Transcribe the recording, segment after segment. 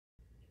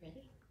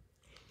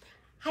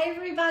Hi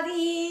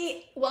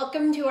everybody!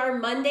 Welcome to our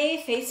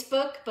Monday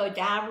Facebook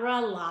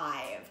Bowdabra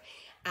Live.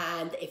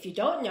 And if you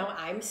don't know,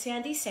 I'm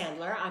Sandy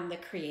Sandler. I'm the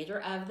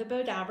creator of the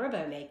Bowdabra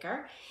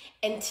Bowmaker.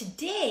 And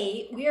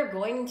today we are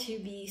going to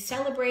be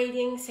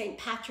celebrating St.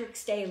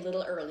 Patrick's Day a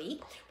little early.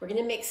 We're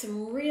going to make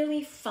some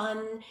really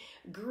fun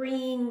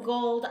green,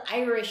 gold,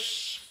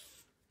 Irish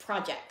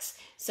projects.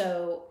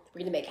 So we're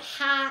going to make a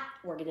hat.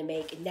 We're going to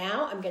make,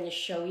 now I'm going to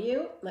show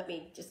you, let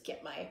me just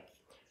get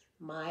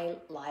my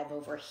live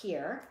over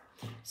here.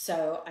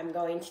 So I'm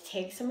going to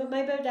take some of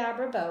my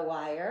Bowdabra bow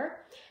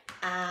wire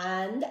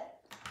and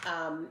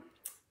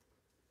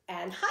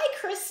hi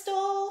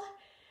Crystal,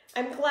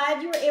 I'm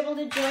glad you were able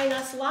to join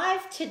us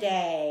live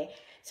today.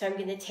 So I'm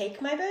going to take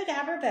my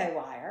Bowdabra bow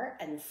wire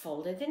and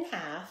fold it in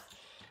half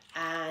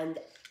and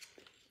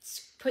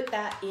put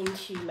that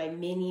into my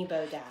Mini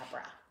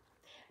Bowdabra.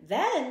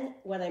 Then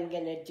what I'm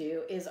going to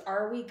do is,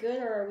 are we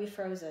good or are we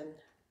frozen?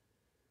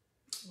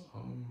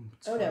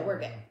 Oh no,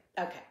 we're good.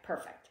 Okay,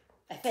 perfect,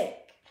 I think.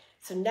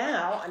 So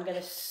now I'm going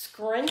to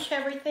scrunch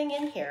everything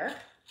in here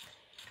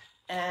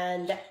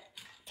and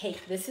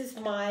take, this is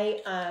my,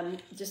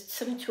 just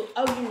some tool.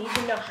 Oh, you need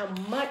to know how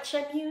much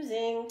I'm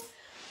using.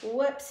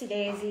 Whoopsie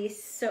daisy.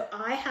 So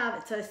I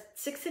have, it's a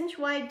 6-inch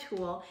wide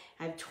tool.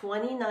 I have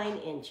 29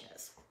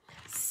 inches.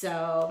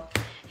 So,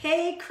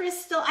 hey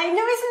Crystal, I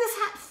know, isn't this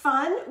hat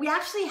fun? We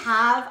actually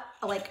have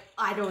like,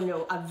 I don't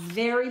know, a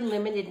very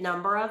limited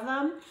number of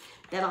them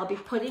that I'll be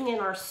putting in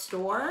our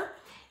store.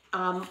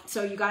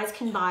 So you guys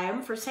can buy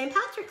them for St.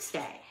 Patrick's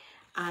Day.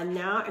 And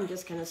now I'm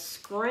just gonna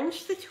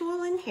scrunch the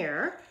tool in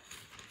here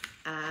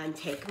and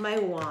take my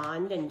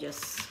wand and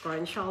just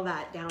scrunch all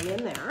that down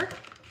in there.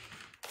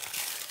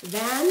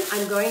 Then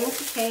I'm going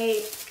to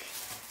take,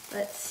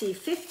 let's see,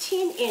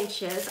 15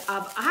 inches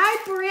of,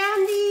 hi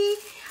Brandy,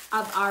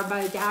 of our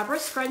Bowdabra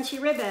scrunchy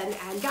ribbon.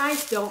 And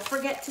guys, don't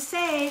forget to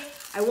say,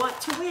 I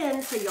want to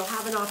win, so you'll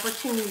have an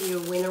opportunity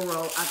to win a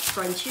roll of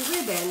scrunchy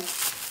ribbon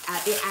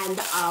at the end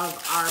of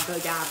our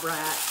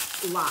Bowdabra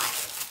Live.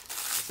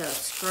 So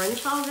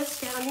scrunch all this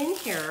down in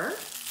here.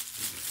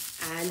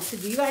 And so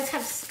do you guys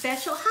have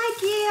special, hi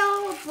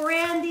Gail,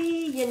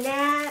 Brandy,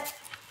 Yannette,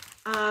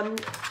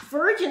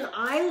 Virgin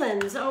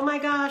Islands, oh my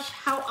gosh,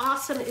 how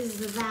awesome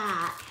is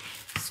that?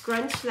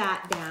 Scrunch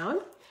that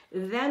down.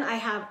 Then I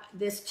have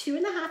this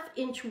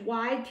 2.5-inch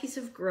wide piece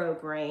of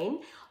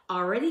grosgrain,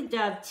 already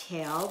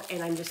dovetailed,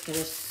 and I'm just gonna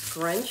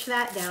scrunch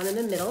that down in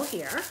the middle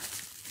here.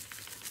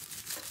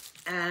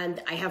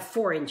 And I have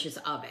 4 inches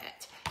of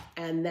it.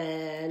 And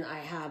then I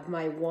have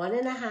my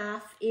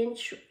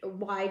 1.5-inch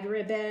wide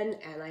ribbon,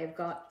 and I've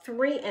got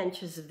 3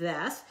 inches of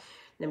this.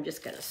 And I'm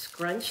just gonna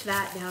scrunch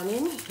that down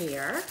in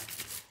here.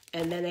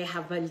 And then I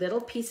have my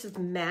little piece of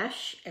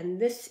mesh, and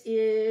this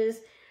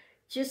is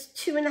just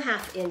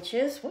 2.5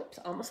 inches. Whoops,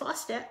 almost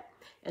lost it.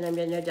 And I'm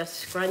gonna just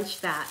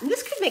scrunch that. And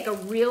this could make a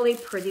really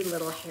pretty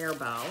little hair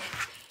bow.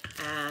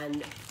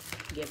 And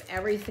give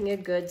everything a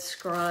good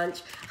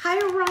scrunch. Hi,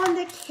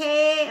 Rhonda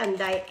K and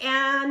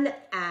Diane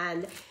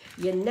and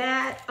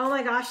Yannette. Oh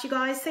my gosh, you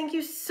guys, thank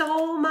you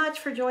so much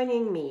for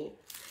joining me.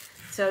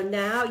 So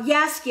now,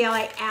 yes, Gail,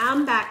 I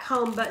am back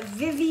home, but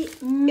Vivi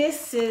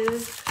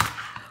misses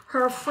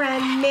her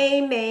friend May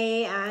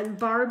May and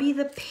Barbie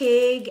the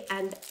pig,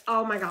 and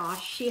oh my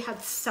gosh, she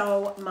had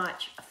so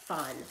much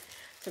fun.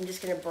 So I'm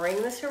just gonna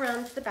bring this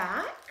around to the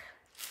back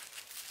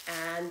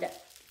and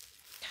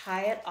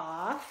tie it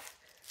off.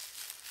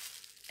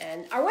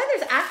 And our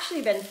weather's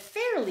actually been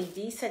fairly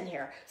decent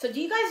here. So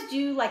do you guys do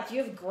you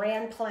have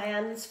grand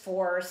plans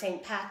for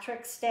St.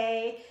 Patrick's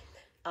Day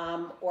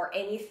or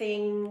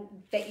anything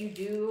that you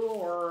do?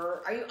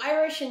 Or are you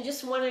Irish and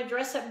just want to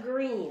dress up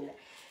green?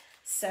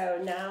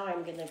 So now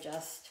I'm gonna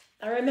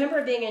I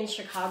remember being in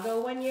Chicago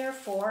one year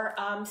for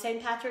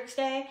St. Patrick's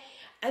Day,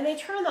 and they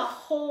turned the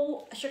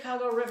whole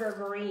Chicago River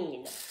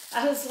green.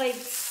 I was like,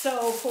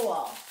 so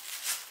cool.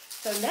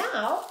 So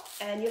now,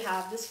 and you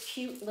have this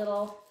cute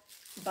little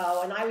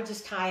bow, and I would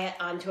just tie it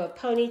onto a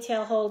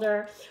ponytail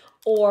holder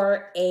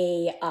or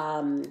a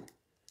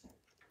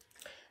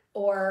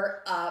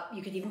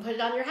you could even put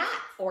it on your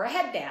hat or a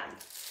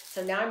headband.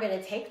 So now I'm going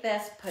to take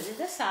this, put it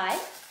aside,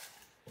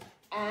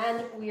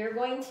 and we are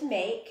going to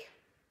make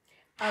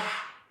a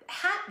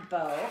hat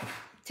bow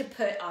to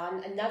put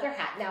on another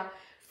hat. Now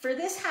for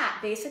this hat,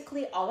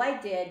 basically all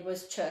I did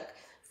was took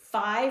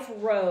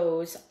 5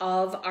 rows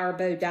of our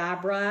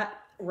Bowdabra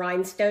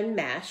rhinestone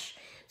mesh.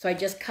 So I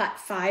just cut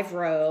 5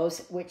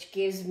 rows, which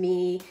gives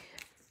me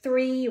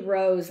 3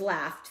 rows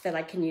left that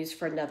I can use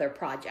for another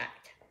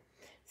project.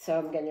 So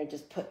I'm gonna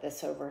just put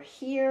this over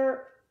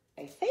here,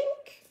 I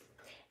think,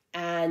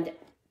 and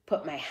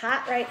put my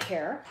hat right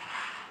here.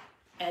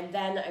 And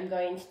then I'm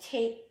going to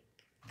take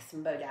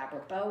some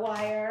Bowdabra bow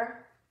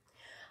wire.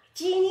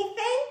 Jeannie,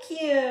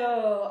 thank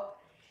you.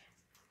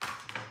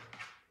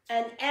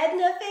 And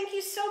Edna, thank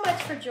you so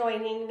much for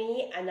joining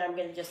me. And I'm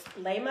gonna just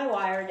lay my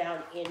wire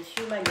down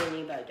into my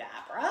Mini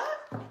Bowdabra.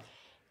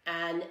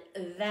 And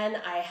then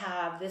I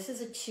have, this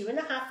is a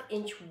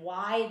 2.5-inch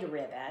wide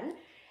ribbon.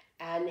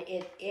 and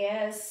it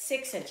is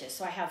 6 inches.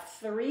 So I have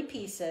 3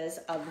 pieces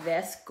of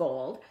this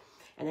gold,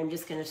 and I'm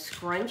just gonna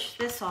scrunch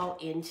this all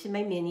into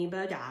my Mini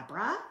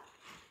Bowdabra.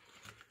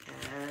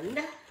 And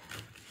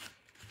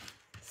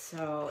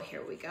so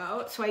here we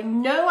go. So I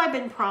know I've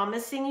been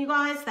promising you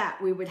guys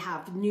that we would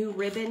have new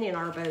ribbon in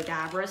our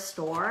Bowdabra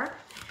store.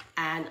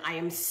 And I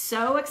am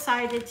so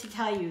excited to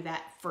tell you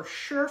that for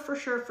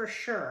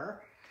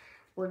sure,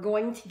 we're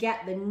going to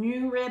get the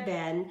new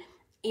ribbon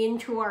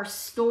into our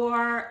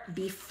store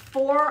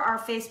before our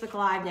Facebook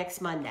Live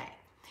next Monday.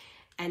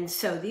 And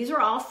so these are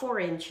all 4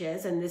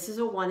 inches, and this is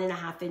a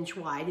 1.5 inch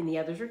wide, and the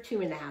others are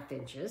 2.5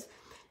 inches.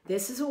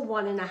 This is a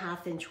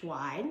 1.5 inch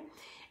wide,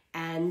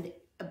 and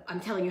I'm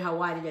telling you how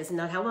wide it is and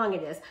not how long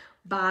it is,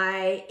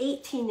 by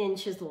 18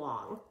 inches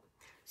long.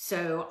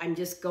 So I'm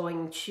just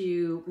going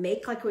to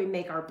make like we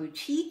make our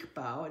boutique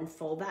bow and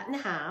fold that in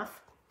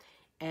half.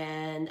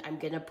 And I'm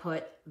gonna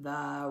put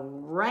the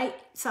right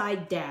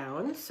side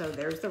down. So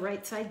there's the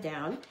right side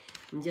down.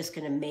 I'm just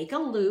gonna make a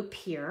loop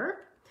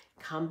here,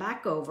 come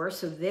back over.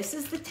 So this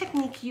is the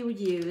technique you would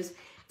use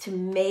to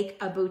make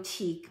a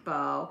boutique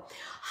bow.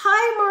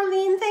 Hi,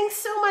 Marlene, thanks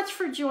so much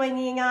for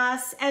joining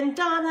us. And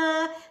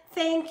Donna,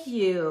 thank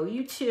you,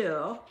 you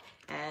too.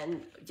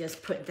 And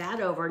just put that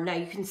over. Now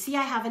you can see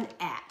I have an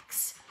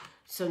X.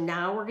 So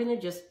now we're gonna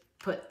just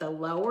put the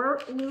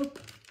lower loop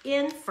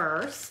in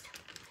first,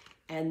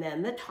 and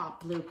then the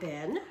top loop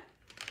in.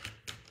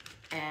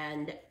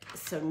 And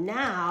so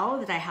now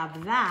that I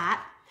have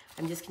that,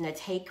 I'm just gonna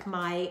take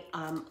my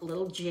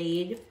little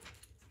jade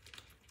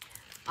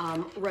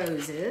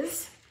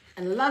roses.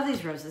 And I love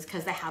these roses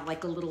because they have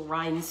like a little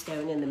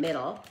rhinestone in the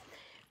middle.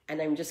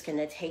 And I'm just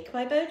gonna take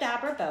my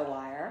Bowdabra bow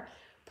wire,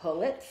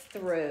 pull it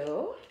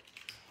through,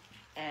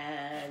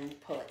 and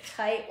pull it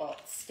tight while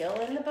it's still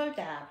in the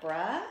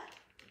Bowdabra.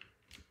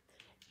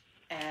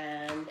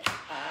 And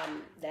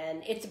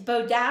then it's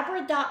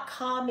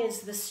bowdabra.com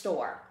is the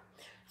store.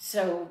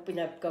 So we're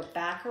gonna go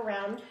back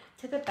around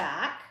to the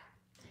back.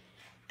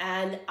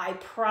 And I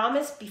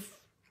promise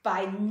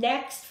by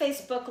next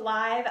Facebook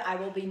Live, I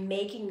will be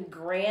making a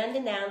grand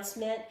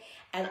announcement,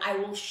 and I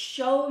will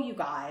show you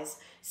guys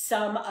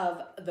some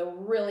of the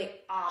really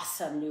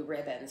awesome new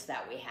ribbons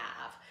that we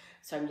have.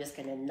 So I'm just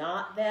gonna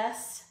knot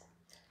this.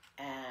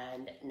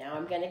 And now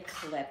I'm gonna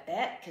clip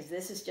it because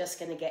this is just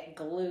gonna get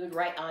glued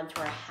right onto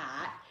our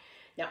hat.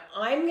 Now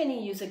I'm gonna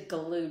use a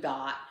glue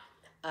dot.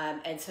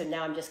 And so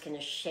now I'm just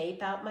gonna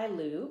shape out my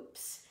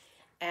loops.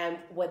 And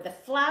with the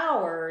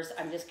flowers,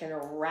 I'm just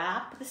gonna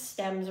wrap the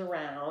stems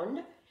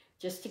around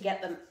just to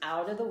get them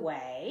out of the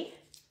way.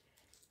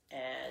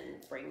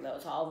 And bring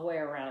those all the way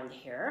around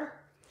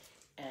here.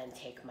 And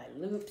take my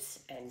loops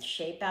and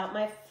shape out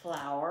my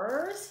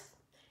flowers.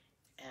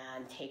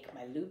 And take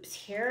my loops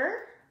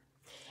here.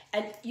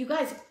 And you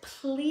guys,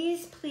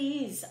 please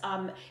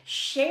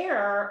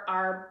share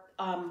our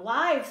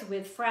lives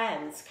with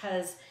friends,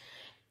 because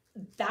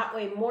that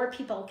way more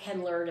people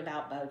can learn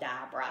about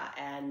Bowdabra,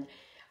 and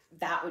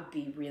that would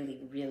be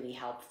really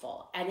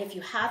helpful. And if you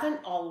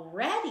haven't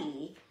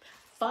already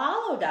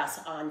followed us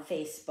on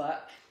Facebook,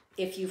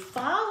 if you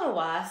follow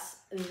us,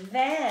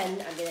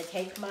 then I'm gonna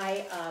take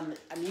my, I'm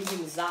using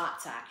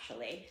Zots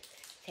actually.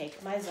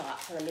 Take my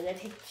Zots, and I'm gonna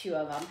take 2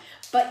 of them.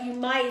 But you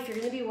might, if you're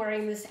gonna be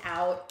wearing this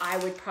out, I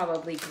would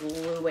probably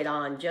glue it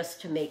on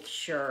just to make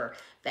sure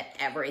that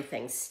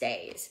everything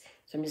stays.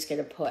 So I'm just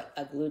gonna put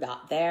a glue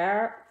dot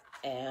there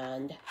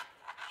and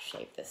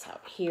shape this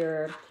out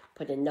here.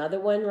 Put another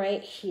one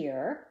right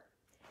here,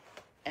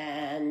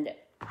 and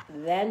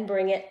then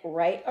bring it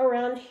right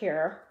around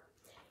here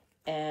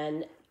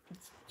and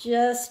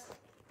just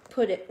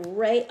put it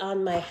right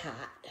on my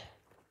hat.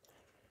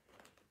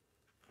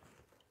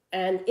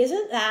 And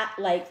isn't that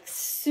like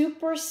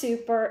super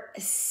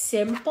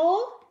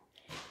simple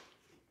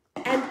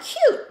and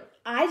cute?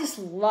 I just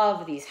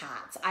love these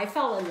hats. I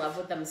fell in love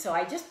with them. So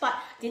I just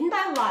didn't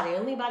buy a lot. I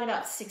only bought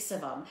about 6 of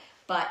them,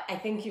 but I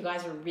think you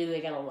guys are really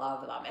gonna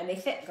love them, and they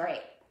fit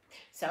great.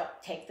 So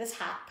take this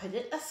hat, put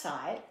it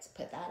aside. Let's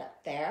put that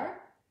up there.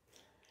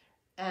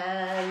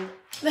 And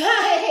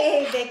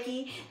hey,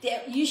 Vicki,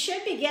 you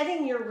should be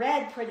getting your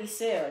red pretty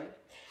soon.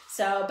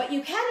 So, but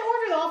you can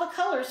order all the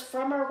colors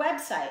from our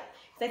website.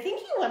 I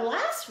think you won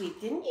last week,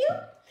 didn't you?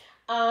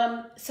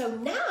 So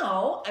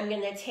now I'm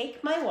gonna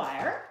take my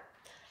wire,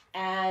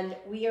 and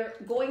we are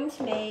going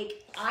to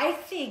make, I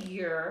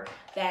figure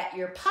that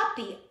your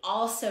puppy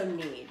also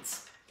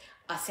needs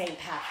a St.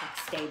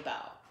 Patrick's Day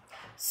bow.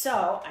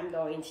 So I'm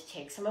going to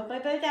take some of my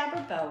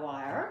Bowdabra bow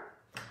wire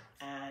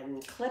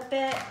and clip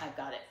it. I've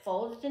got it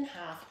folded in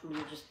half. I'm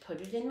gonna just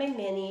put it in my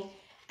mini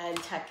and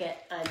tuck it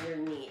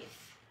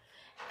underneath.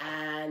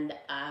 And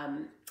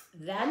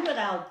then what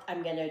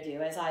I'm gonna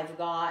do is I've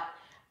got,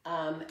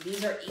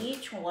 these are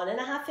each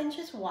 1.5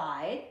 inches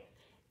wide,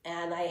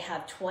 and I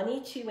have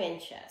 22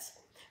 inches.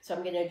 So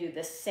I'm gonna do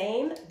the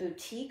same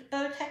boutique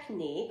bow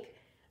technique.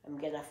 I'm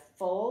gonna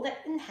fold it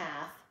in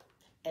half,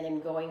 and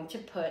I'm going to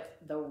put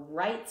the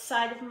right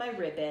side of my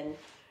ribbon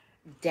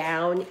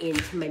down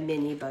into my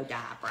Mini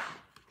Bowdabra.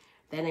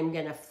 Then I'm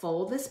gonna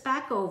fold this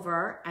back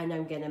over and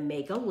I'm gonna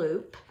make a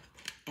loop.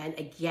 And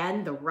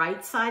again, the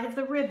right side of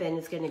the ribbon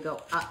is gonna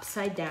go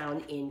upside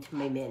down into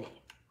my mini.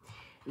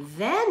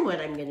 Then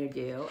what I'm gonna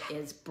do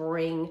is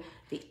bring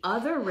the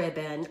other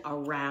ribbon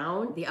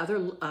around, the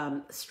other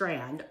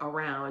strand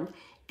around,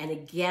 and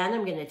again,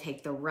 I'm gonna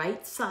take the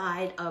right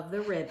side of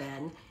the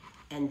ribbon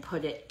and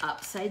put it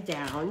upside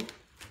down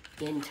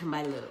into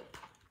my loop.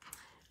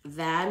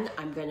 Then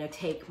I'm gonna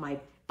take my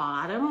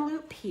bottom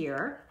loop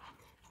here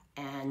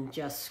and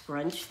just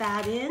scrunch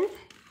that in.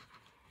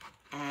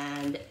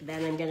 And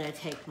then I'm gonna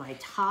take my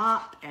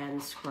top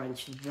and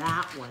scrunch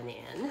that one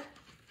in.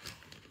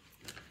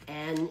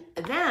 And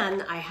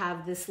then I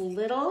have this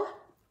little,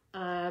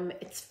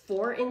 it's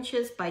 4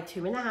 inches by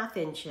 2.5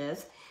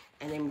 inches.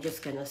 And I'm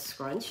just gonna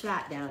scrunch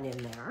that down in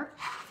there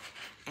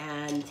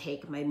and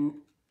take my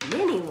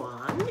mini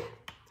wand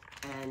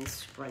and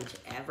scrunch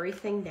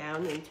everything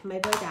down into my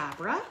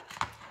Bowdabra.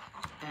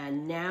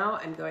 And now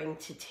I'm going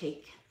to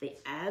take the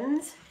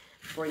ends,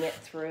 bring it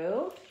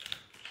through,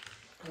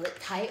 pull it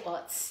tight while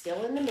it's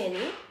still in the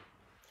mini,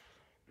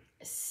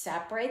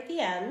 separate the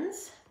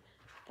ends,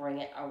 bring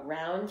it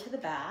around to the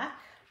back,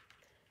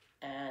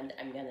 and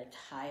I'm gonna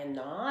tie a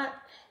knot.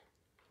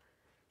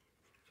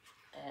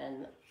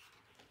 And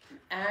I'm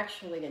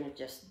actually gonna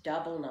just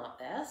double knot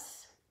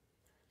this.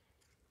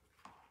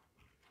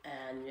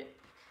 And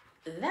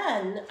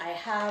then I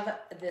have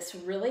this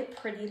really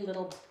pretty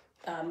little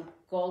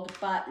gold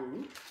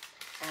button,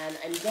 and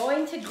I'm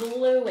going to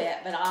glue it,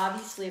 but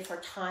obviously for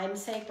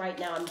time's sake right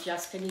now I'm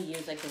just going to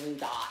use a glue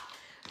dot.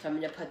 So I'm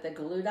going to put the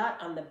glue dot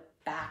on the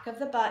back of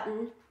the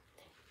button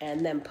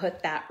and then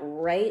put that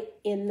right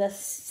in the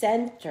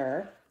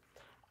center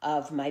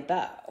of my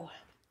bow.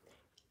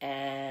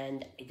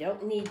 And I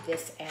don't need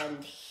this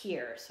end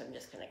here, so I'm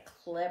just going to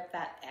clip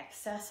that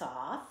excess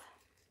off.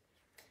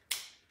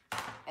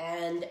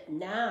 And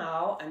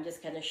now I'm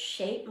just going to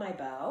shape my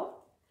bow.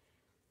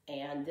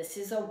 And this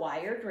is a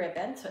wired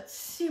ribbon, so it's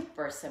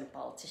super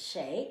simple to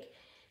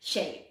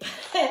shape.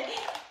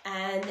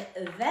 And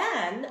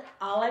then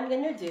all I'm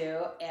going to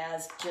do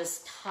is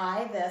just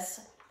tie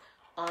this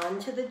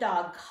onto the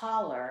dog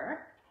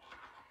collar.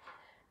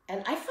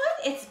 And I find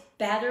it's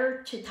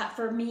better to tie,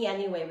 for me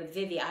anyway, with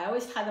Vivi, I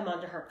always tie them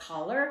onto her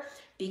collar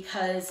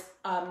because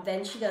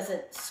then she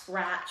doesn't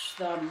scratch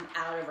them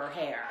out of her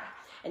hair.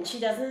 And she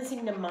doesn't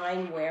seem to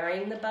mind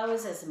wearing the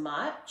bows as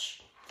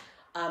much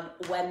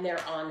when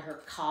they're on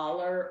her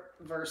collar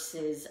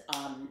versus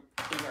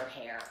in her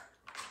hair.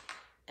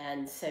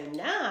 And so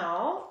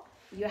now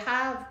you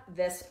have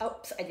this,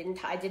 oops, I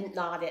didn't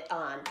knot it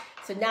on.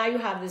 So now you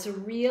have this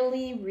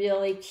really,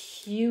 really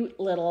cute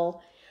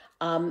little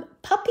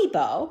puppy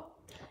bow.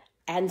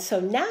 And so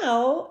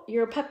now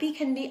your puppy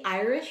can be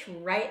Irish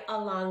right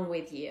along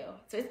with you.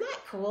 So isn't that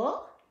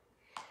cool?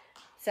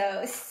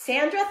 So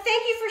Sandra,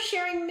 thank you for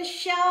sharing.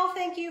 Michelle,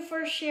 thank you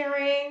for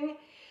sharing.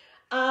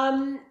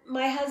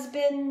 My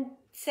husband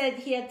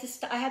said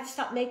I had to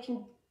stop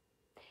making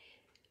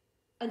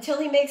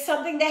until he makes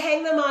something to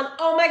hang them on.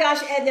 Oh my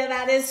gosh, Edna,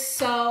 that is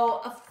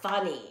so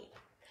funny.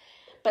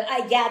 But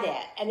I get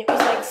it. And it was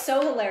like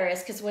so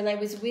hilarious because when I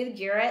was with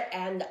Garrett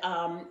and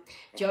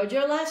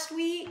Jojo last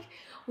week,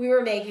 we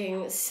were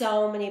making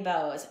so many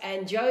bows.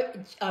 And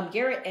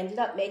Garrett ended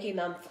up making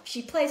them.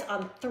 She plays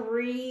on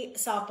 3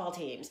 softball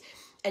teams.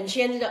 And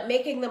she ended up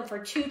making them for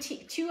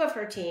two of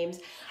her teams.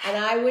 And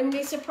I wouldn't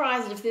be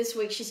surprised if this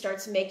week she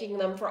starts making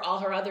them for all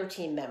her other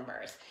team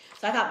members.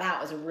 So I thought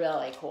that was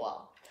really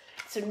cool.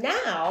 So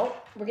now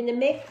we're going to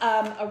make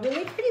a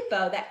really pretty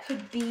bow that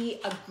could be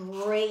a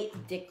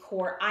great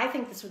decor. I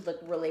think this would look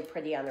really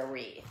pretty on a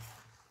wreath.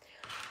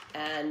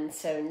 And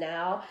so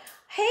now,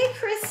 hey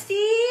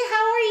Christy,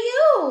 how are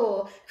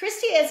you?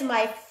 Christy is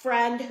my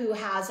friend who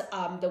has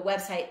the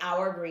website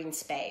Our Green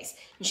Space.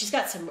 And she's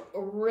got some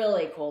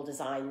really cool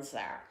designs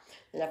there.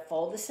 I'm going to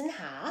fold this in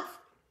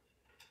half,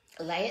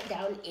 lay it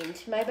down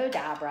into my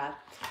Bowdabra,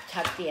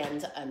 tuck the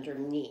ends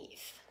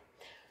underneath.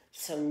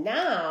 So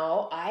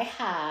now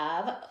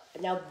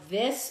now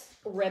this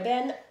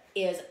ribbon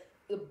is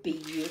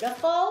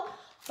beautiful,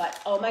 but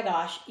oh my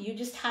gosh, you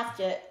just have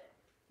to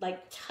like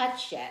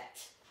touch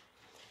it.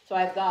 So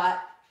I've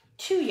got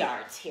 2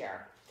 yards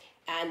here,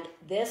 and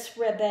this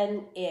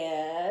ribbon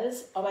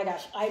is, oh my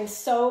gosh, I'm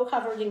so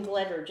covered in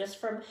glitter just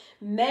from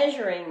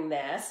measuring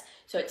this.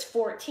 So it's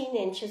 14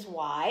 inches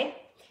wide,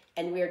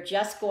 and we're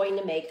just going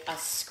to make a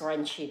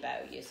scrunchy bow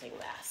using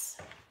this.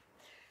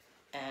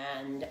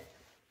 And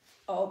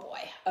oh boy,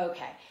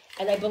 okay.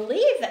 And I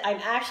believe that I'm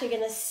actually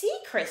going to see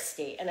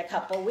Christy in a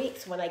couple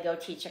weeks when I go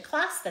teach a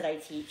class that I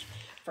teach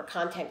for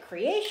content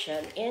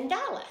creation in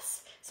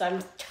Dallas. So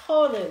I'm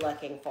totally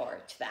looking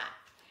forward to that.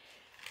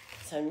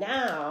 So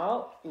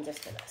now I'm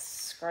just going to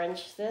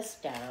scrunch this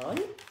down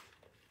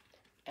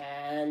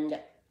and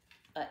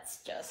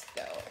let's just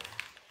go.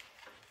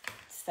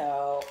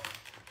 So,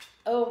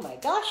 oh my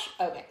gosh.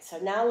 Okay, so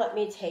now let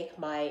me take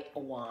my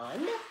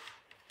wand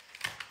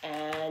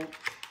and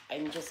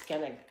I'm just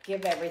going to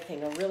give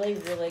everything a really,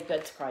 really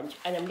good scrunch.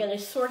 And I'm going to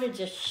sort of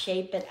just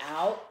shape it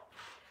out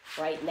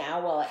right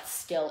now while it's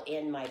still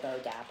in my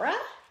Bowdabra.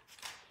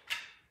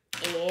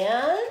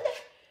 And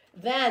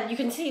then you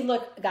can see,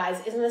 look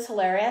guys, isn't this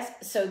hilarious?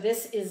 So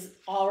this is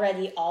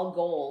already all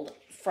gold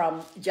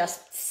from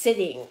just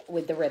sitting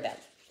with the ribbon.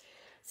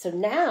 So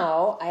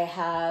now I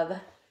have,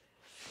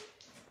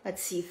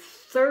 let's see,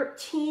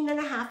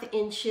 13.5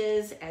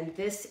 inches, and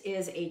this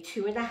is a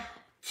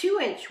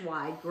 2-inch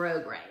wide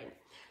grosgrain.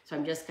 So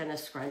I'm just gonna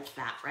scrunch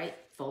that, right?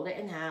 Fold it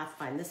in half,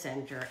 find the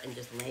center, and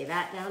just lay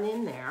that down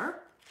in there.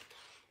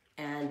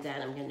 And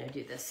then I'm gonna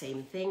do the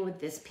same thing with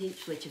this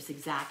peach, which is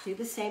exactly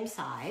the same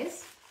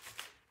size.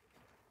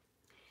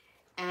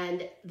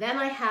 And then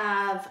I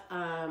have,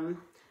 let's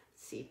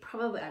see,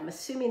 probably, I'm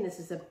assuming this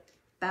is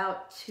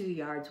about 2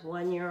 yards,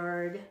 1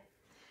 yard.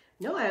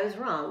 No, I was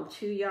wrong,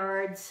 2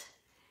 yards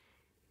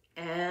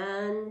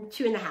and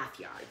 2.5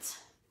 yards.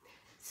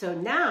 So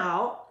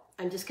now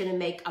I'm just gonna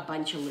make a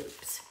bunch of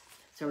loops.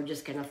 So we're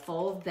just gonna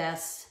fold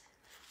this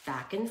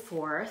back and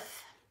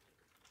forth.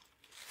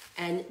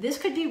 And this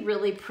could be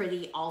really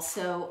pretty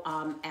also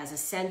as a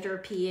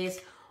centerpiece,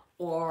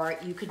 or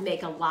you could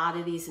make a lot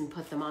of these and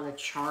put them on a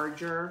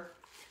charger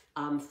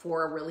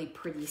for a really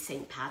pretty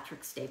St.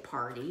 Patrick's Day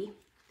party.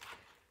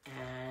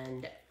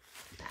 And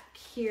back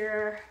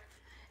here.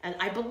 And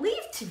I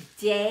believe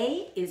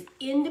today is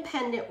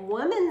Independent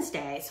Women's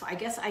Day, so I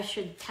guess I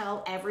should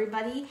tell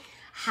everybody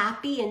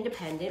Happy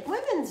Independent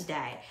Women's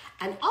Day.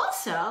 And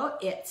also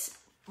it's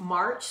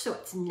March, so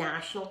it's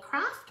National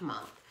Craft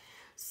Month.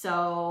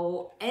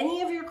 So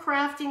any of your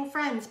crafting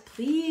friends,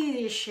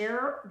 please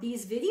share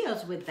these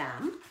videos with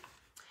them.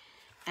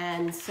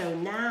 And so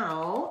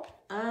now,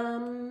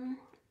 oh,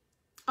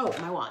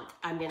 my wand.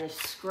 I'm gonna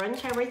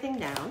scrunch everything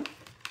down.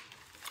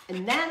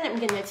 And then I'm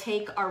gonna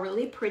take our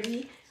really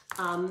pretty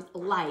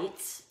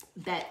lights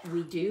that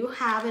we do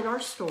have in our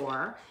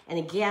store. And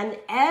again,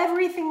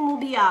 everything will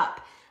be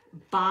up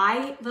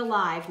by the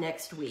live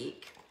next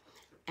week.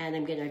 And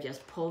I'm gonna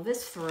just pull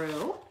this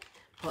through,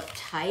 pull it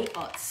tight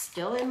while it's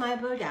still in my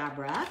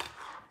Bowdabra.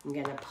 I'm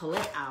gonna pull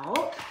it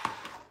out,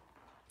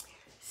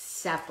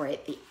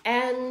 separate the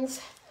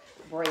ends,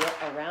 bring it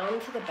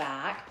around to the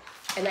back.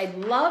 And I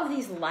love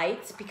these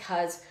lights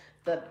because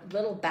the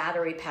little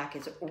battery pack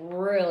is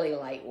really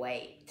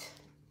lightweight.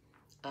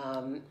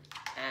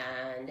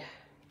 And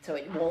so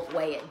it won't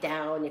weigh it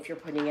down if you're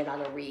putting it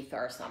on a wreath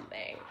or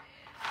something.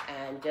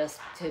 And just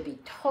to be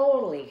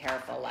totally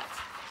careful, let's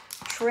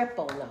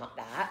triple knot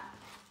that.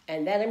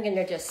 And then I'm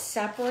gonna just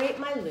separate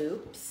my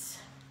loops.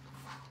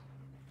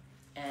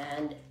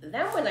 And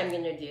then what I'm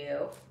gonna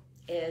do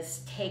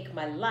is take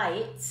my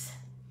lights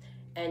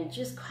and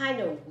just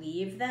kind of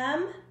weave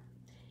them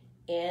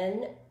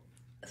in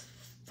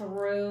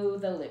through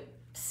the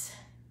loops.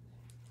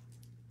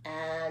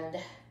 And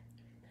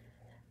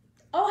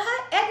oh,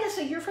 hi, Edna, so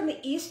you're from the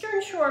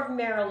Eastern Shore of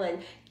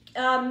Maryland.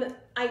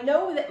 I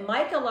know that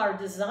Michael, our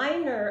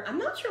designer, I'm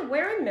not sure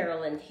where in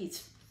Maryland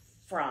he's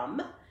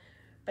from,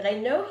 but I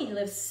know he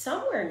lives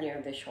somewhere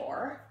near the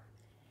shore.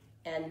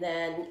 And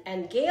then,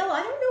 and Gail,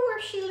 I don't know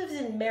where she lives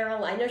in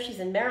Maryland. I know she's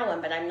in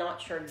Maryland, but I'm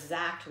not sure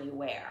exactly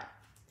where.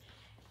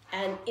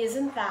 And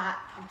isn't that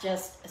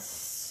just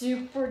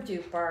super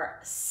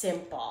duper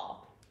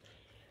simple?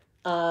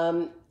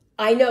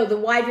 I know the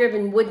wide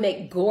ribbon would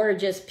make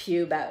gorgeous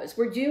pew bows.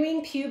 We're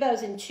doing pew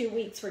bows in 2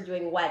 weeks. We're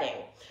doing wedding.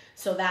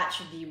 So that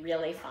should be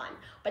really fun.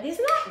 But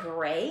isn't that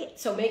great?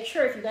 So make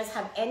sure if you guys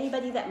have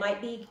anybody that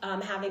might be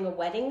having a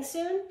wedding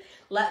soon,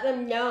 let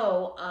them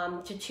know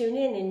to tune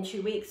in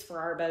 2 weeks for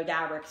our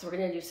Bowdabra, because we're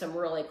gonna do some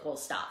really cool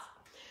stuff.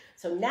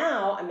 So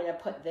now I'm gonna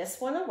put this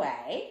one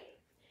away.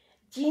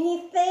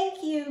 Jeannie,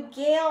 thank you.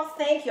 Gail,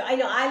 thank you. I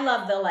know I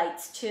love the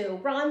lights too.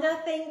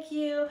 Rhonda, thank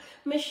you.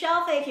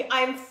 Michelle, thank you.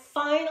 I'm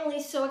finally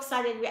so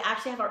excited. We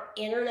actually have our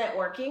internet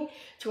working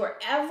to where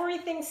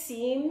everything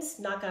seems,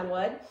 knock on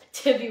wood,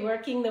 to be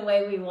working the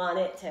way we want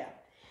it to.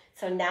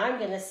 So now I'm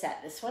gonna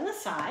set this one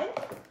aside.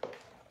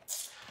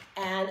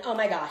 And oh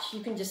my gosh,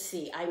 you can just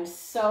see,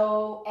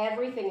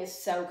 everything is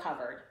so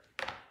covered.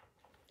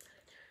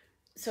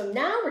 So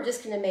now we're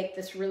just gonna make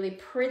this really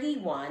pretty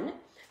one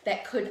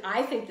that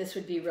I think this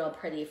would be real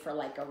pretty for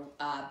like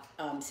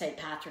a St.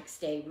 Patrick's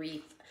Day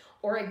wreath,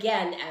 or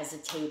again, as a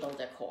table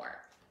decor.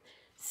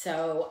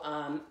 So,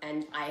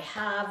 and I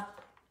have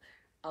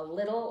a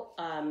little,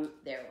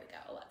 there we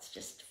go. Let's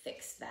just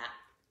fix that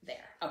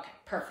there. Okay,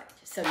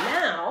 perfect. So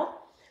now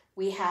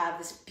we have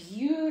this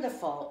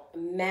beautiful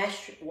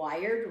mesh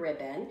wired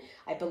ribbon.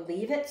 I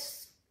believe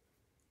it's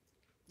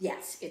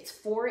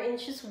 4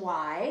 inches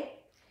wide,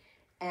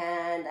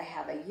 and I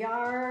have a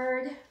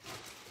yard.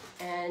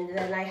 And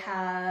then I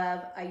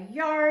have a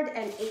yard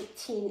and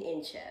 18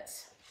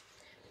 inches.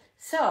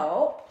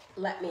 So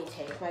let me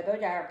take my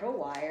Bowdabra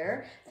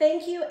wire.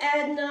 Thank you,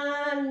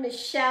 Edna and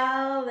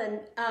Michelle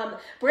and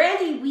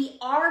Brandy. We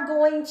are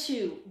going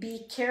to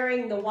be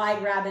carrying the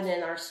wide ribbon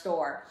in our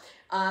store.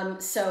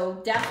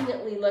 So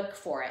definitely look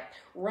for it.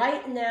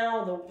 Right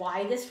now, the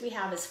widest we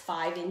have is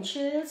 5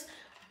 inches.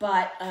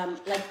 But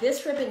like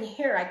this ribbon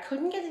here, I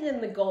couldn't get it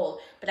in the gold,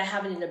 but I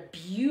have it in a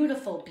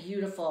beautiful,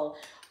 beautiful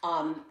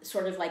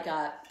sort of like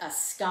a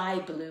sky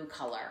blue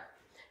color.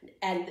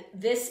 And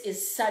this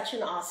is such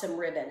an awesome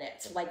ribbon.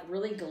 It's like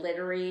really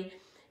glittery.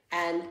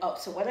 And oh,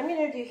 so what I'm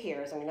gonna do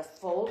here is I'm gonna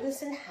fold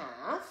this in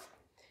half,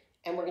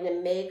 and we're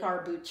gonna make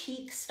our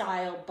boutique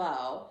style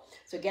bow.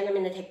 So again, I'm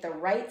gonna take the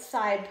right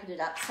side, put it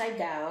upside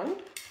down,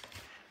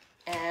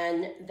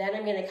 and then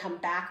I'm gonna come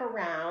back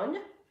around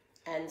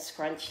and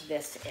scrunch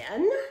this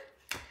in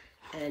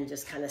and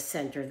just kind of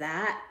center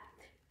that.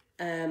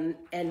 And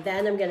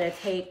then I'm gonna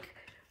take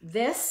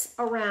this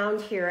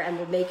around here, and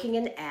we're making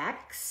an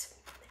X.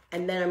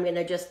 And then I'm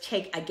gonna just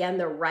take, again,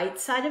 the right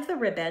side of the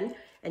ribbon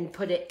and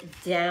put it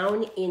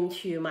down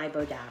into my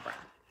Bowdabra.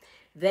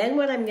 Then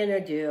what I'm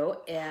gonna do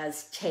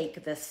is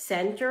take the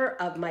center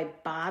of my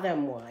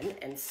bottom one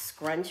and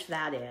scrunch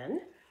that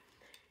in,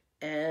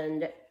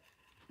 and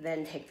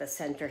then take the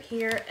center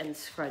here and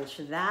scrunch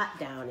that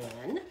down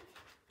in.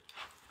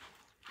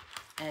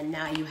 And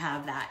now you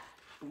have that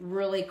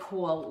really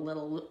cool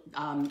little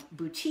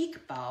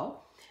boutique bow.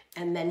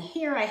 And then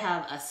here I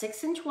have a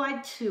 6-inch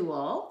wide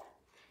tulle,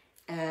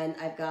 and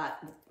I've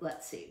got,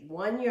 let's see,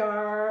 1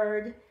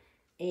 yard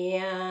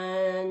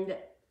and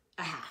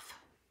a half.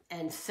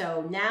 And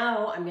so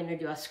now I'm gonna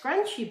do a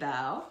scrunchy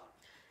bow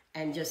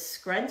and just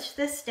scrunch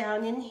this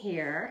down in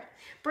here.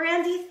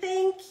 Brandy,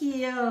 thank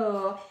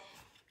you.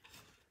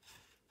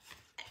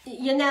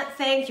 Yannette,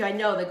 thank you. I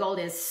know the gold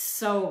is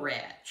so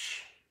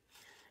rich.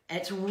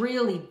 It's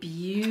really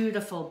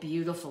beautiful,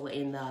 beautiful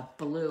in the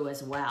blue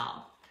as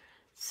well.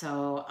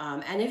 So,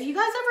 and if you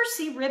guys ever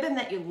see ribbon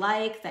that you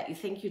like, that you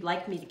think you'd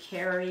like me to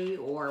carry,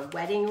 or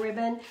wedding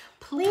ribbon,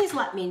 please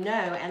let me know,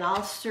 and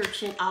I'll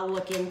search it, I'll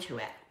look into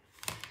it.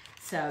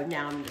 So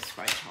now I'm gonna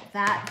scrunch all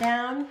that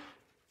down.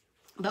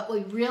 But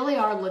we really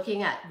are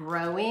looking at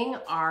growing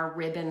our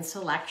ribbon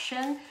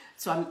selection.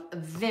 So I'm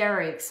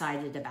very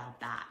excited about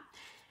that.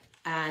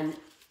 And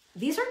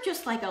these are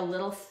just like a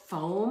little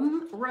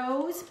foam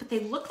rose, but they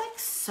look like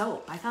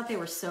soap. I thought they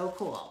were so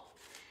cool.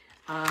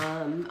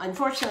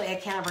 Unfortunately, I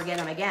can't ever get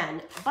them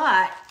again,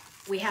 but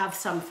we have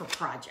some for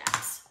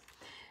projects.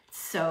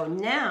 So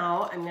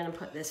now I'm gonna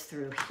put this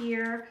through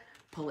here,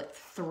 pull it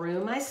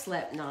through my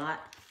slip knot,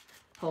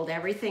 hold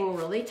everything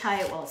really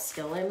tight while it's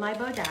still in my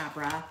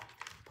Bowdabra,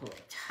 pull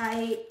it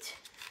tight,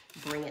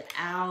 bring it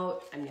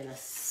out. I'm gonna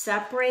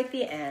separate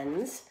the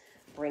ends,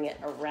 bring it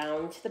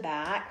around to the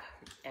back,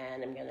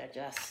 and I'm gonna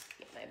just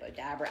get my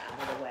Bowdabra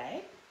out of the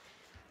way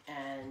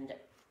and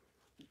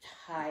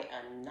tie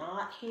a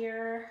knot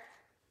here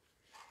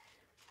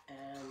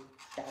and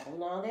double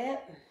knot it.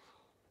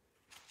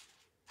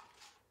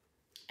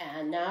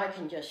 And now I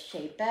can just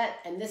shape it.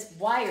 And this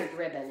wired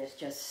ribbon is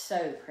just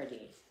so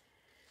pretty.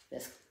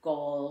 This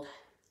gold.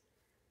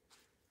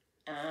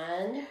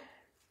 And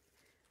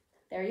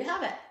there you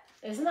have it.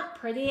 Isn't that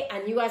pretty?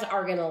 And you guys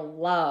are gonna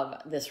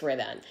love this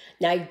ribbon.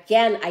 Now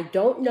again, I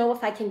don't know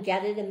if I can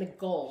get it in the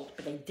gold,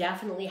 but I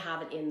definitely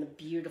have it in the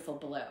beautiful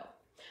blue.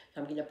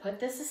 So I'm gonna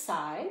put this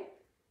aside,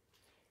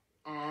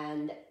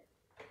 and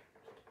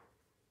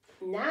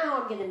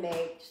now I'm gonna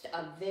make just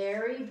a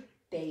very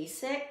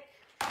basic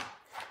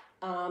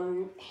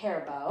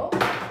hair bow.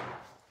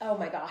 Oh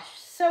my gosh,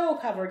 so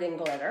covered in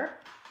glitter.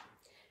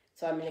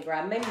 So I'm gonna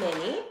grab my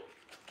mini,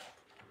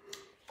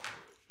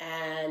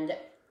 and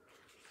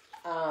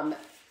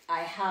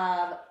I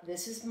have,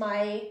 this is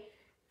my,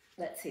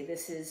 let's see,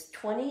 this is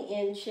 20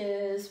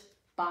 inches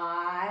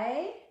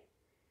by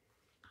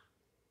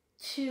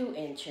 2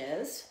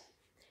 inches,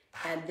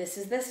 and this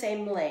is the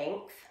same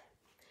length.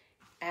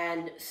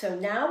 And so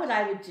now what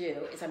I would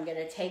do is I'm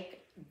gonna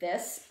take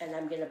this and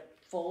I'm gonna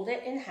fold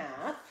it in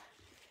half,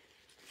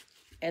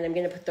 and I'm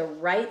gonna put the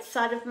right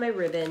side of my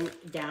ribbon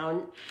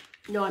down.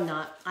 No, I'm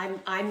not.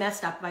 I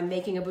messed up. I'm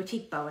making a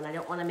boutique bow, and I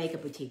don't want to make a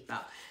boutique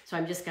bow. So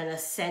I'm just going to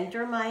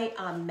center my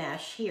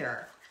mesh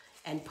here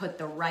and put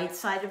the right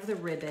side of the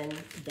ribbon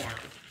down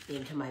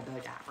into my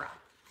Bowdabra.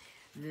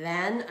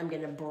 Then I'm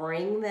going to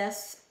bring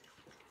this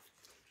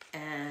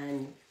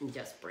and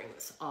just bring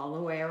this all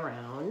the way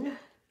around.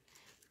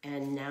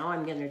 And now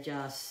I'm going to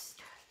just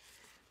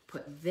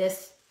put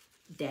this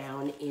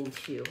down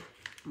into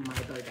my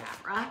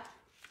Bowdabra.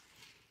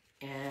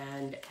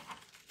 And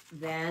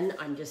then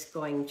I'm just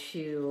going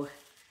to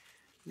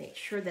make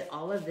sure that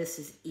all of this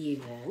is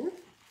even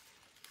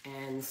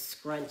and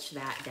scrunch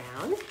that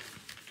down.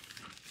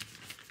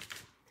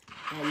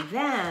 And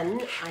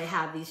then I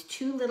have these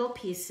 2 little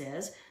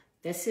pieces.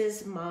 This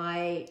is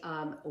my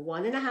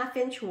 1.5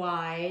 inch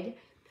wide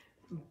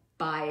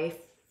by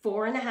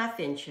 4.5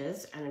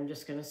 inches, and I'm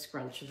just gonna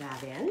scrunch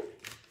that in.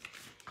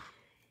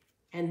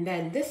 And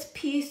then this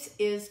piece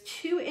is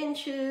 2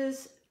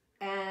 inches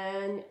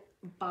and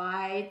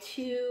by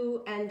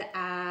 2 inches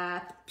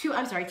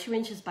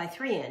by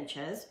 3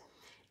 inches,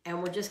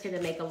 and we're just going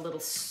to make a little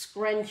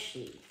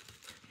scrunchy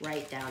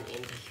right down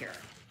into here.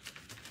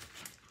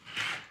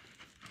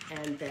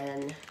 And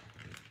then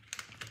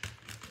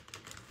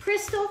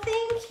Crystal,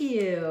 thank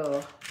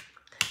you.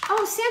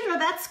 Oh, Sandra,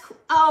 that's cool.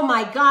 Oh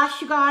my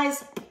gosh, you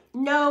guys,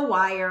 no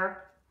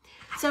wire.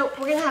 So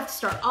we're gonna have to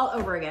start all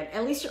over again.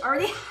 At least you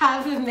already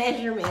have the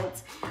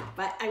measurements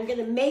But I'm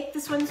gonna make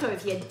this one, so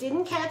if you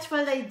didn't catch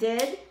what I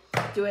did,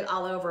 do it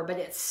all over, but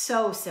it's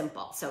so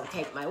simple. So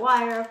take my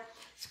wire,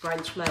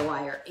 scrunch my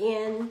wire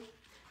in,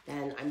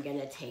 then I'm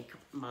gonna take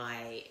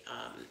my,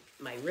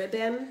 my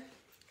ribbon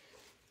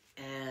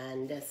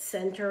and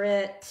center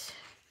it.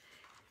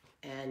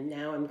 And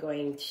now I'm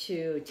going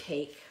to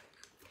take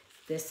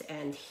this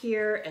end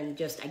here and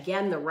just,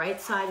 again, the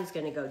right side is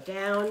gonna go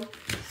down,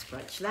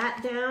 scrunch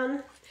that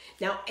down.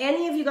 Now,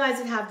 any of you guys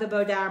that have the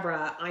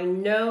Bowdabra, I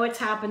know it's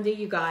happened to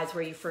you guys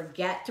where you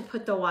forget to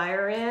put the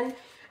wire in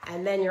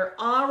and then you're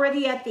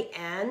already at the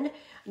end.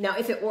 Now,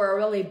 if it were a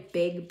really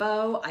big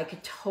bow, I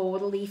could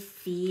totally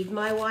feed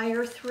my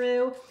wire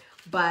through,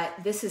 but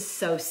this is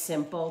so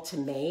simple to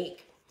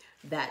make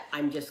that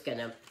I'm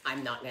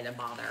not gonna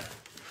bother.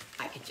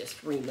 I could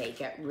just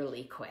remake it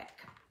really quick.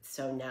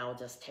 So now I'll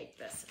just take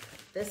this,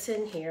 put this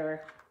in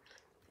here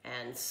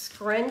and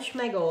scrunch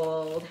my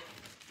gold.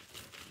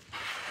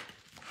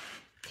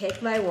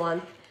 Take my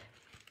one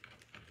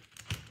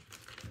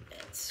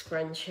and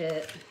scrunch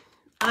it.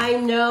 I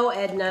know,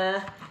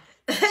 Edna.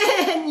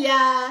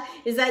 Yeah,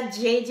 is that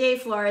JJ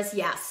Flores?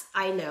 Yes,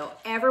 I know.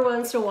 Every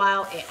once in a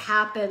while it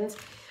happens.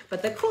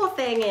 But the cool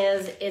thing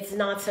is it's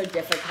not so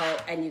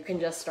difficult and you can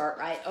just start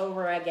right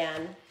over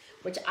again,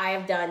 which I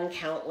have done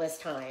countless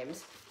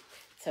times.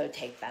 So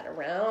take that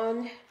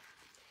around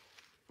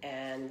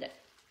and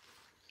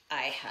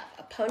I have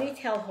a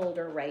ponytail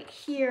holder right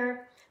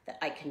here that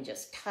I can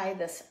just tie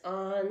this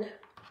on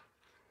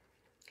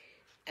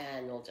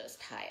and we'll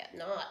just tie a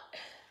knot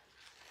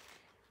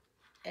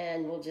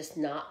and we'll just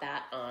knot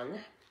that on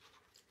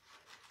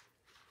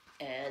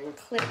and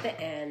clip the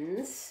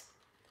ends.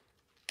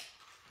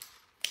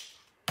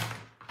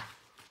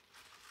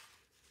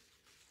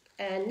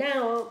 And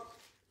now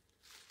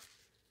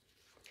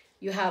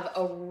you have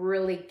a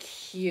really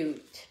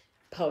cute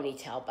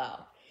ponytail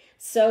bow.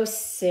 So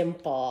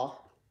simple.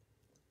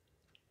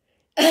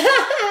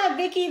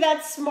 Vicky,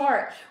 that's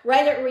smart.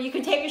 Write it, you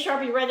can take a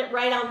Sharpie, write it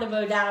right on the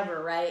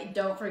Bowdabra, right?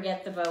 Don't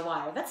forget the bow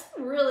wire. That's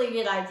a really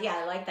good idea.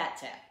 I like that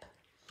tip.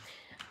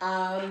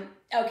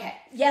 Okay.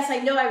 Yes, I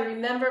know. I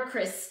remember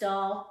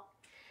Crystal.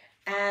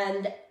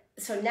 And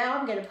so now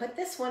I'm going to put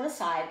this one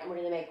aside and we're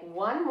going to make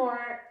one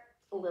more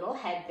little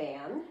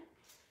headband.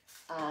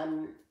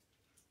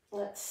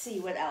 Let's see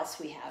what else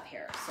we have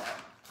here. So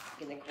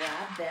I'm going to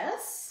grab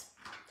this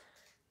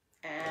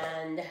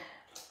and...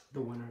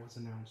 The winner was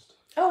announced.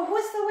 Oh,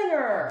 who's the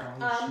winner?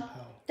 Donna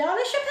Chappelle.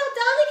 Donna,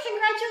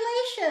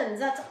 congratulations.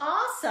 That's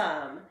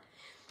awesome.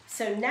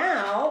 So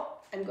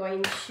now I'm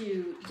going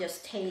to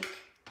just take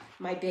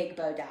my big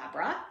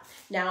Bowdabra.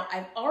 Now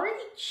I've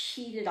already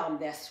cheated on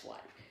this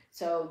one.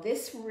 So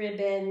this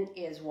ribbon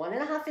is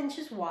 1.5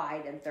 inches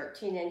wide and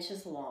 13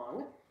 inches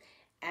long.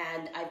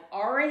 And I've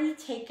already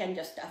taken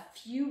just a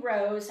few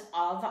rows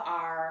of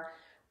our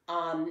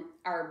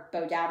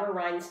Bowdabra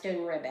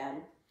rhinestone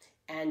ribbon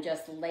and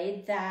just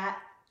laid that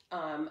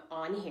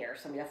on here.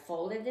 So I'm going to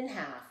fold it in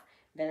half.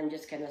 Then I'm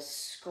just going to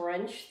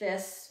scrunch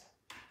this.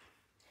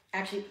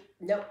 Actually,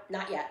 nope,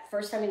 not yet.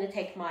 First, I'm going to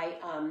take my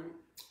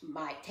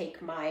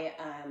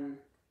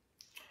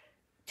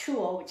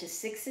tulle, which is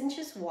 6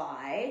 inches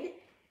wide,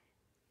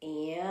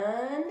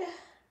 and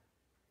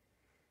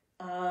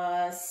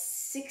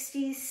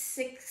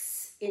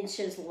 66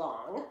 inches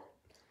long.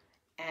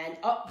 And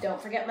oh,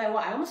 don't forget my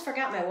wire. I almost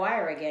forgot my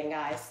wire again,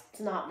 guys. It's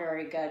not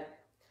very good.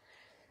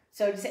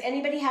 So does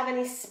anybody have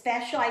any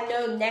special? I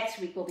know next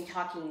week we'll be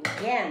talking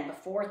again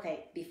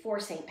before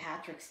St.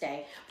 Patrick's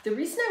Day. But the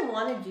reason I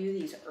want to do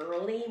these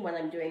early when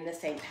I'm doing the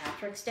St.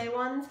 Patrick's Day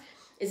ones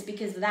is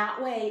because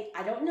that way,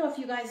 I don't know if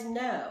you guys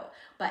know,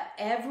 but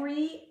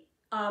every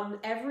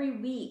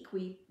week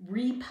we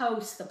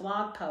repost the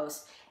blog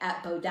post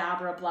at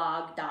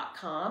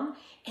bowdabrablog.com.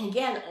 And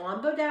again,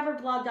 on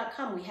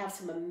bowdabrablog.com, we have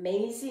some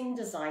amazing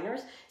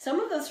designers. Some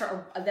of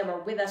them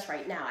are with us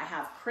right now. I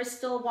have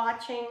Crystal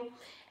watching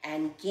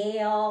and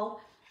Gail.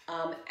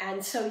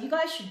 And so you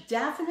guys should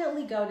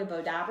definitely go to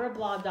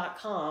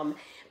bowdabrablog.com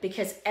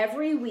because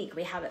every week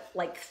we have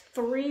like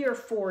 3 or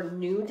 4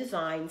 new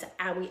designs,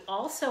 and we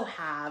also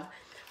have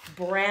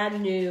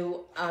brand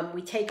new,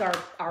 we take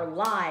our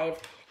live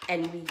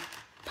and we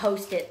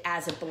post it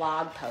as a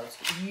blog post,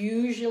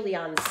 usually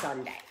on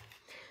Sunday.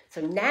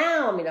 So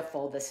now I'm gonna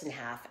fold this in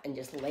half and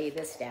just lay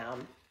this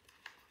down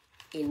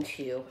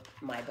into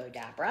my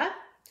Bowdabra.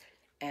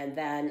 And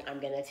then I'm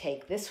gonna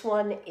take, this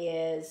one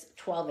is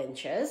 12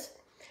 inches.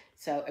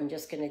 So I'm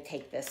just gonna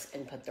take this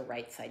and put the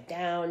right side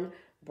down,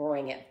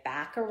 bring it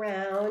back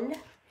around,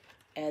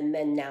 and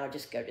then now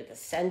just go to the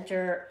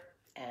center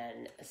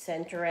and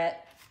center it.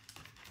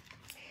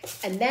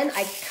 And then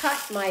I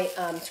cut my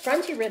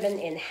scrunchy ribbon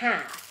in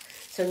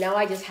half. So now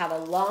I just have a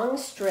long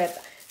strip.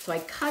 So I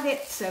cut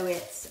it so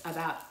it's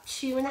about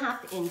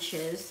 2.5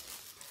 inches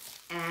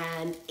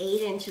and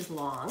 8 inches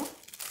long.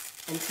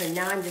 And so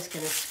now I'm just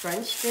gonna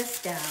scrunch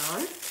this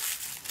down.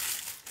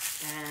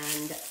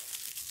 And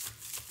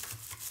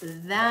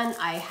then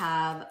I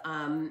have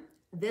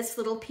this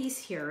little piece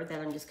here that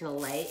I'm just gonna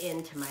lay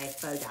into my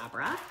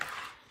Bowdabra.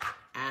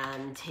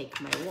 and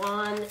take my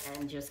wand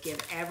and just give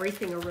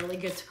everything a really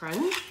good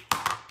scrunch.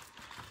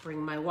 Bring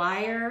my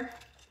wire,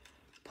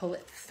 pull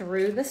it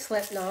through the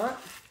slip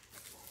knot,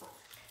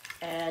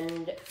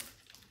 and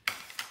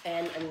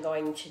I'm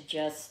going to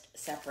just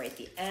separate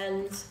the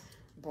ends,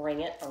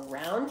 bring it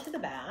around to the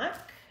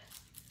back,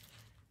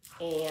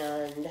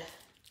 and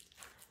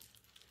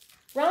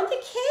round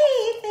the K,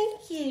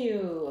 thank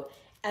you.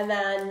 And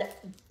then,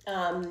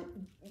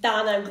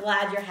 Donna, I'm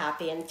glad you're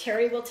happy. And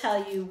Terry will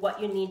tell you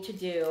what you need to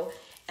do.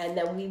 And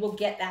then we will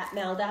get that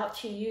mailed out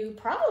to you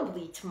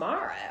probably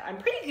tomorrow. I'm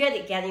pretty good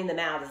at getting them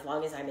out as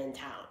long as I'm in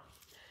town.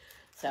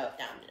 So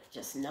I'm gonna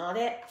just knot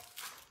it.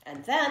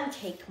 And then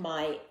take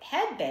my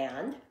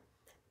headband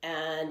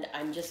and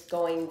I'm just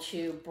going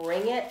to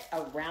bring it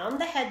around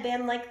the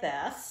headband like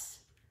this.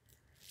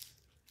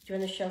 Do you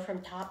want to show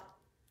from top?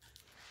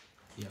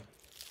 Yeah.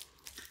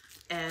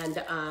 And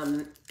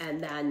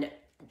then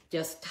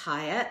just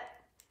tie it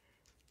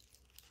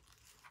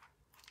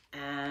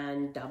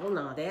and double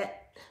knot it.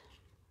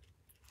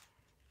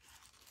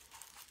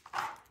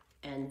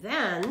 And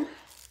then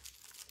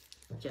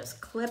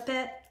just clip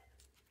it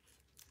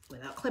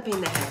without clipping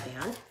the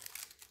headband.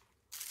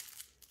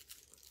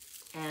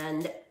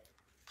 And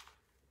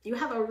you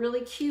have a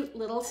really cute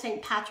little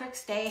St.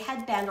 Patrick's Day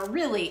headband, or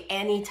really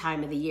any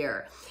time of the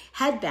year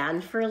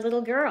headband for a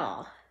little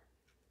girl.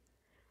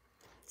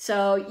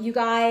 So you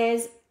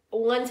guys,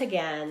 once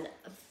again,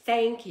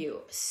 thank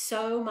you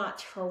so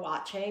much for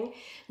watching.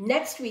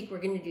 Next week,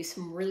 we're going to do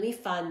some really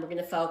fun. We're going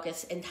to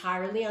focus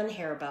entirely on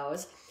hair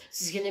bows.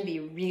 This is going to be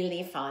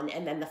really fun.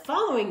 And then the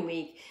following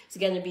week is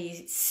going to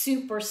be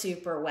super,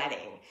 super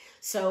wedding.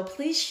 So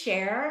please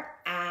share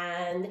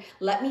and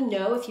let me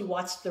know if you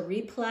watched the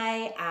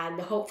replay, and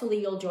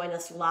hopefully you'll join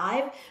us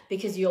live,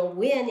 because you'll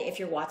win if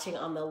you're watching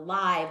on the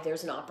live.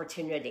 There's an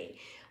opportunity,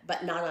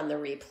 but not on the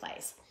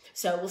replays.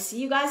 So we'll see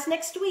you guys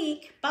next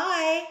week.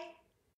 Bye.